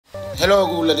Hello,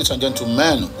 good ladies and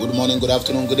gentlemen. Good morning, good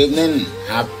afternoon, good evening.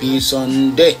 Happy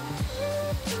Sunday.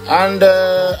 And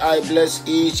I bless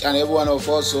each and every one of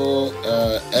us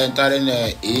entering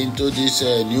into this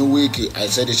new week. I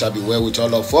said it shall be well with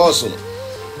all of us.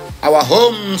 Our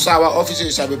homes, our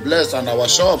offices shall be blessed, and our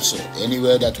shops,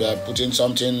 anywhere that we are putting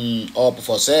something up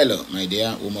for sale, my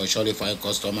dear, we must surely find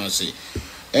customers.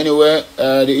 Anyway,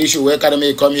 the issue where can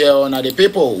me come here on are the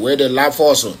people where they laugh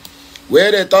also.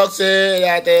 Where they talk say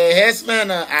that the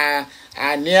herdsmen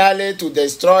are nearly to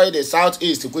destroy the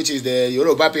southeast, which is the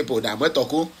Yoruba people, the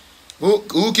Ametoku,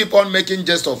 who keep on making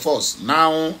jest of us.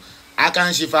 Now,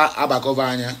 Akan Shifa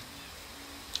Abakovanya,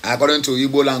 according to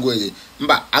Igbo language,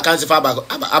 Akan Shifa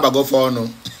Abagofono.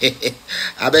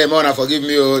 Abemona, forgive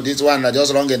me, this one is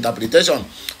just wrong interpretation.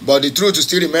 But the truth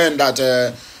still remains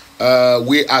that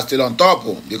we are still on top,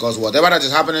 because whatever that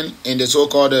is happening in the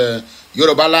so-called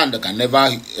Yoruba land can never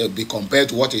be compared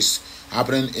to what is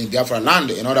happening in Biafra land.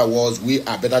 In other words, we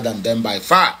are better than them by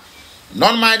far.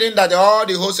 Not minding that all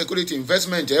the whole security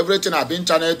investment, everything have been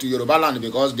channeled to Yoruba land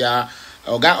because their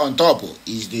guy on top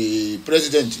is the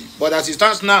president. But as it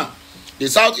stands now, the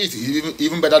southeast is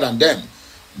even better than them.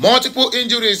 Multiple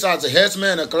injuries as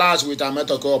herdsmen clash with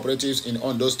Ameto cooperatives in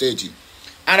Ondo State.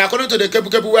 And according to the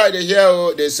Kepu where they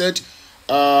hear, they said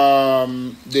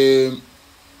the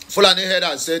Fulani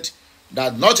head said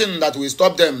that nothing that will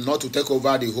stop them not to take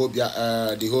over the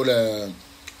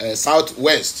whole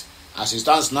southwest. As it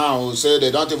stands now, say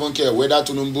they don't even care whether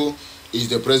Tunumbu is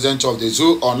the president of the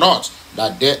zoo or not,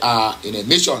 that they are in a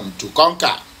mission to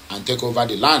conquer and take over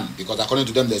the land, because according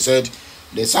to them, they said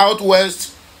the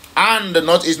southwest and the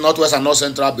northeast, northwest, and north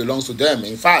central belongs to them.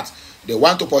 In fact, they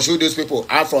want to pursue these people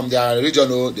out from their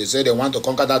region. They say they want to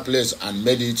conquer that place and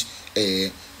made it a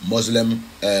Muslim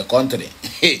country.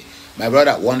 My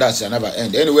brother, wonders shall never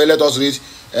end. Anyway, let us read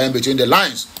between the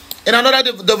lines. In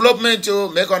another development to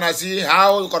make us see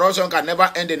how corruption can never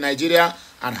end in Nigeria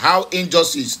and how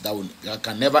injustice that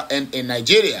can never end in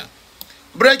Nigeria.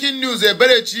 Breaking news,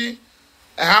 Berechi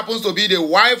happens to be the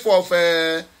wife of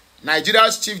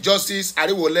Nigeria's Chief Justice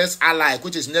Ariwole's ally,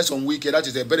 which is Nyesom Wike. That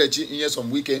is Berechi in Nyesom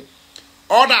Wike.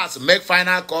 Others make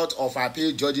final court of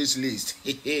appeal judges list.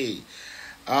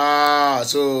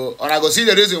 So and I go see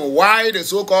the reason why the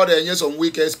so-called Nyesom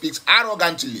Wike speaks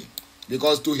arrogantly,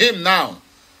 because to him now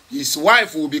his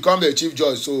wife will become the chief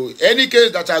judge. So any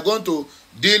case that are going to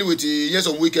deal with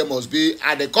Nyesom Wike must be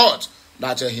at the court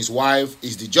that his wife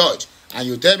is the judge. And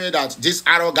you tell me that this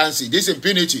arrogancy, this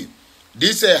impunity,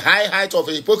 this high height of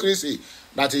hypocrisy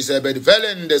that is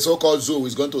bedeviling the so-called zoo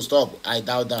is going to stop. I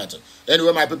doubt that.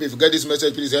 Anyway, my people, if you get this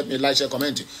message, please help me like, share,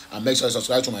 comment, and make sure you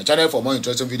subscribe to my channel for more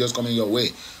interesting videos coming your way.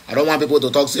 I don't want people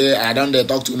to talk, say, I don't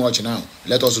talk too much now.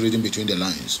 Let us read in between the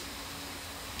lines.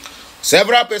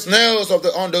 Several personnel of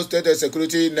the Ondo State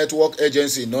Security Network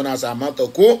Agency, known as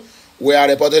Amatoku, were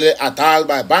reportedly attacked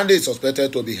by bandits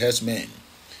suspected to be herdsmen.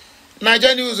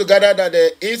 Nigerian news gathered that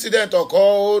the incident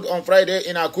occurred on Friday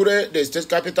in Akure, the state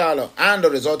capital, and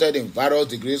resulted in various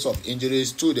degrees of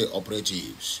injuries to the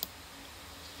operatives.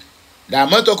 The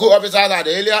Amotoku officers had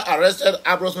earlier arrested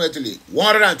approximately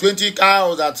 120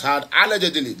 cows that had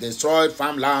allegedly destroyed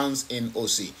farmlands in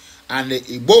Osi and the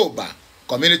Igboba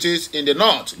communities in the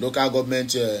north local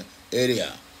government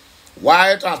area.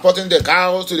 While transporting the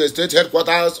cows to the state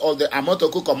headquarters of the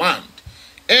Amotoku command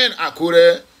in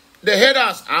Akure, the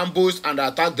herders ambushed and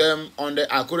attacked them on the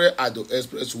Akure-Ado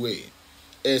Expressway.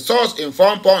 A source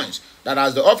informed Punch that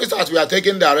as the officers were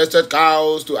taking the arrested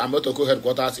cows to Amotoku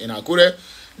headquarters in Akure,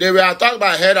 they were attacked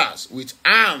by herders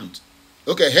armed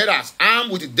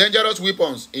with dangerous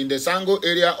weapons in the Sango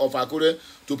area of Akure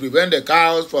to prevent the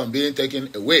cows from being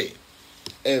taken away.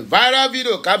 A viral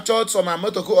video captured some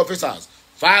Amotoku officers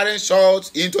firing shots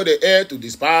into the air to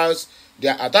disperse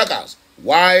their attackers,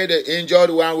 while the injured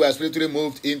one were swiftly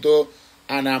moved into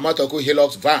an Amotoku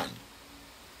Hilux van.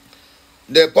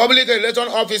 The public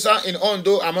relations officer in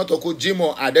Ondo, Amotoku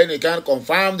Jimo Adenikan,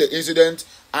 confirmed the incident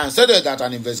and said that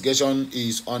an investigation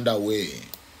is underway.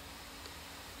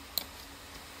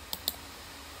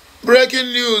 Breaking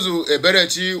news,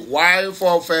 Eberechi, wife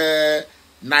of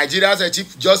Nigeria's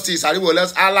Chief Justice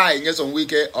Ariwole's ally Nyesom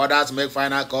Wike, others make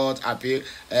final court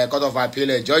of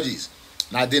appeal judges.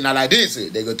 Now, like this,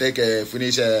 they go take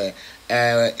finish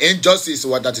injustice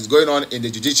what that is going on in the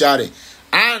judiciary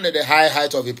and the high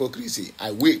height of hypocrisy.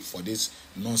 I wait for this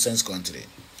nonsense country.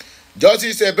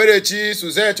 Justice Berechi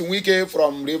Suzette Wike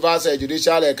from Rivers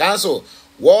Judicial Council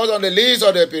was on the list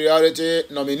of the priority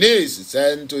nominees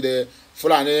sent to the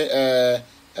Fulani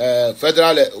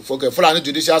Fulani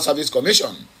Judicial Service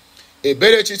Commission.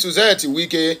 Berechi Suzette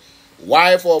Wike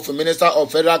wife of Minister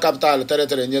of Federal Capital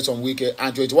Territory Nyesom Wike,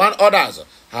 and 21 others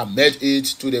have made it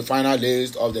to the final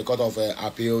list of the Court of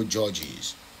Appeal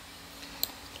judges.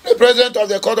 The President of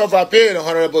the Court of Appeal,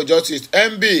 Honorable Justice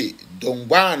M.B.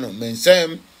 Dongban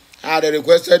Mensem, had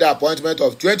requested the appointment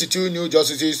of 22 new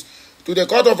justices to the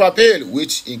Court of Appeal,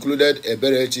 which included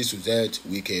Eberechi Suzette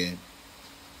Wike.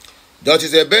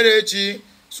 Justice Eberechi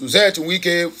Suzette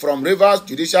Wike from Rivers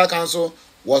Judicial Council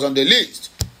was on the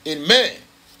list. In May,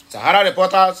 Sahara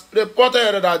Reporters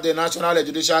reported that the National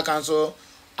Judicial Council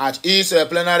at its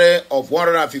plenary of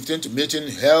 115th meeting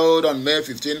held on May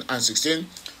 15 and 16,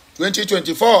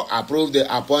 2024 approved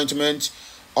the appointment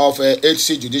of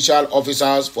HC judicial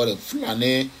officers for the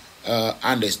Fulani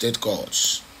and the state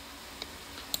courts.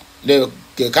 The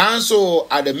council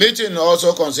at the meeting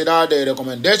also considered the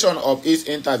recommendation of its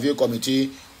interview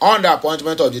committee on the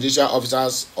appointment of judicial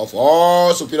officers of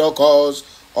all superior courts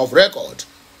of record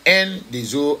in the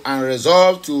zoo and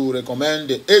resolved to recommend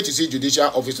the HC judicial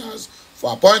officers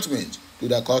for appointment to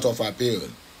the Court of Appeal,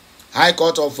 High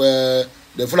Court of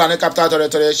the Fulani Capital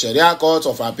Territory, Sharia Court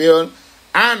of Appeal,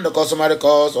 and the customary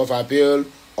courts of appeal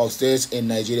of states in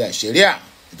Nigeria. Sharia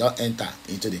don't enter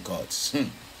into the courts.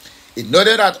 It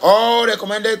noted that all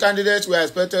recommended candidates were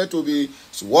expected to be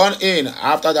sworn in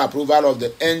after the approval of the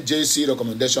NJC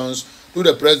recommendations to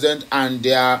the President and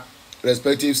their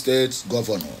respective state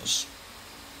governors.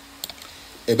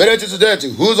 Eberechi Suzette,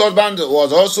 whose husband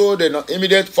was also the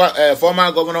immediate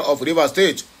former governor of Rivers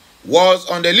State, was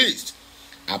on the list.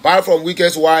 Apart from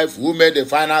Wike's wife, who made the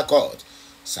final cut,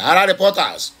 Sahara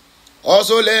Reporters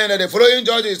also learned that the following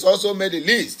judges also made the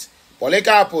list: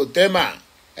 Polikapo Tema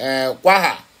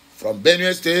Kwaha from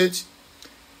Benue State,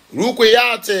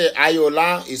 Rukweyate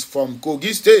Ayola is from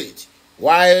Kogi State,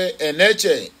 while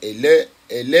Eneche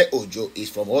Ele Ojo is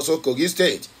from also Kogi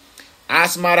State.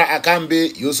 Asmara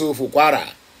Akambe Yusuf Kwara,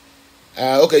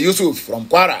 Yusuf from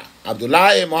Kwara,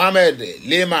 Abdullahi Mohammed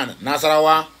Lehman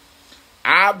Nasarawa,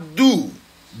 Abdu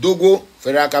Dogo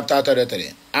Federal Capital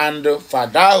Territory, and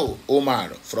Fadahu Omar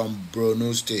from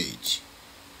Borno State.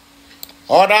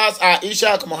 Others are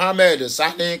Ishaq Mohammed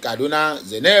Sani Kaduna,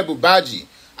 Zenebu Baji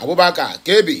Abubakar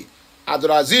Kebi,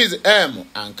 Abdulaziz M.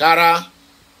 Ankara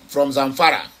from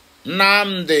Zamfara,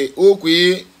 Namde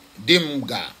Okwi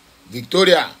Dimga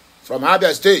Victoria from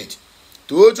Abia State,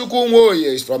 Tuochukwu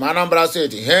Nwoye is from Anambra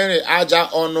State, Henry Aja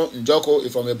Ono Njoko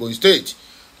is from Ebonyi State,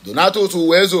 Donatus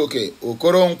Uwezoke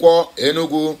Okoronkwo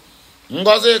Enugu,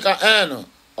 Ngozi Ka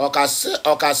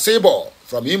Okasibo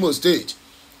from Imo State,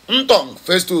 Ntong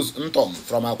Festus Ntong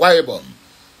from Akwa Ibom,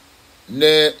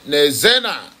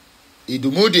 Nezena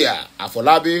Idumudia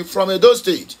Afolabi from Edo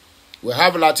State. We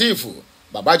have Latifu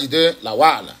Babajide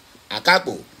Lawal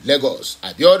Akakpo Lagos,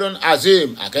 Abiodun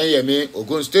Azim Akenyemi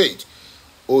Ogun State,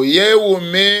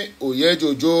 Oyewumi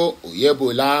Oyejojo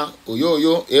Oyebola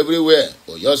Oyoyo everywhere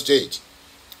Oyo State,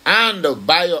 and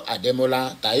Bayo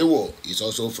Ademola Taiwo is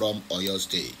also from Oyo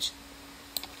State.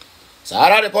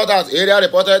 Sahara Reporters area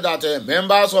reported that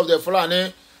members of the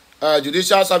Fulani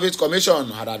Judicial Service Commission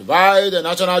had advised the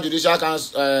National Judicial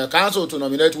Council to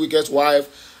nominate Wike's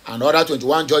wife and other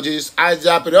 21 judges as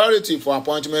their priority for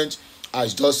appointment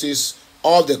as justice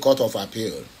of the Court of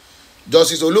Appeal.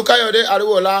 Justice Olukayode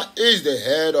Ariwola is the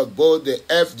head of both the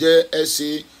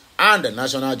FJSC and the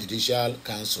National Judicial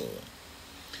Council.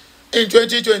 In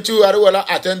 2022, Ariwola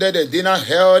attended a dinner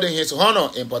held in his honor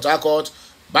in Port Harcourt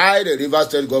by the Rivers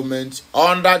State government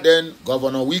under then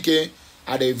Governor Wike.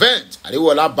 At the event,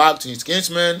 Ariwola backed his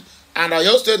kinsman and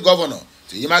Oyo State Governor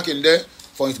Seyi Makinde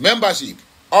for his membership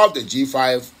of the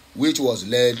G5, which was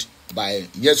led by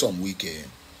Nyesom Wike.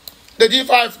 The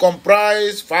G5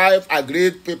 comprised 5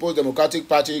 agreed People's Democratic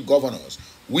Party governors: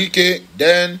 Wike,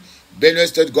 then Benue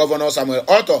State Governor Samuel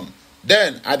Otom,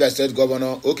 then Abia State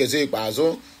Governor Okeze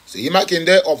Ikpeazu, Seyi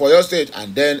Makinde of Oyo State,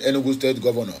 and then Enugu State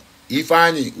Governor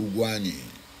Ifeanyi Ugwuanyi.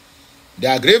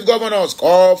 The aggrieved governors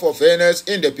called for fairness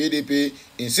in the PDP,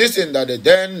 insisting that the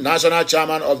then national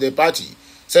chairman of the party,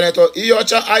 Senator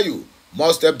Iyorchia Ayu,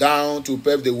 must step down to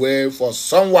pave the way for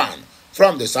someone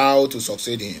from the south to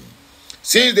succeed him,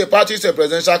 since the party's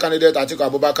presidential candidate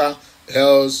Atiku Abubakar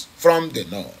hails from the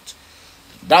north.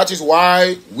 That is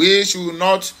why we should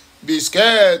not be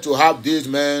scared to have these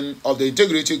men of the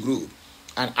integrity group,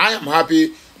 and I am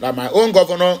happy that my own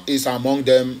governor is among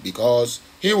them, because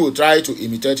he will try to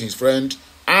imitate his friend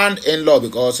and in-law,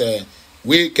 because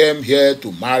we came here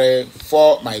to marry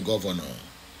for my governor.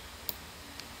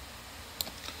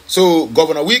 So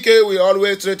Governor Wike will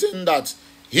always threaten that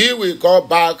he will call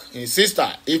back his sister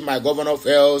if my governor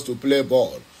fails to play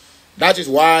ball. That is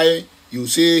why you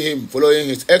see him following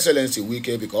His Excellency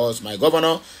Wike, because my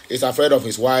governor is afraid of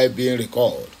his wife being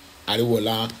recalled.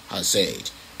 Ariwola has said.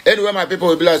 Anyway, my people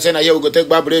will be like saying, here we go take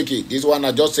back break. This one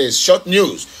I just say short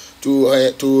news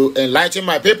to enlighten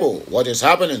my people what is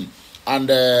happening. And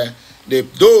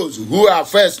those who are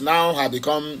first now have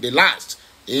become the last.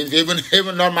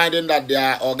 Even not minding that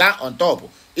their organ on top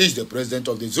is the president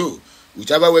of the zoo.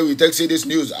 Whichever way we take see this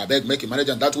news, I beg make it manage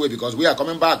that way, because we are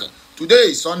coming back. Today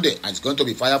is Sunday and it's going to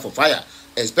be fire for fire.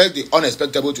 Expect the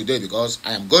unexpected today, because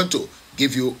I am going to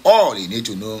give you all you need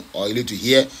to know or you need to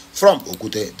hear from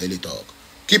Okute Daily Talk.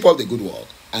 Keep up the good work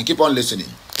and keep on listening.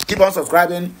 Keep on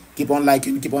subscribing, keep on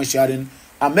liking, keep on sharing,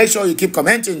 and make sure you keep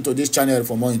commenting to this channel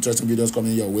for more interesting videos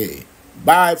coming your way.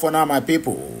 Bye for now, my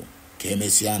people.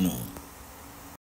 Kemesiano.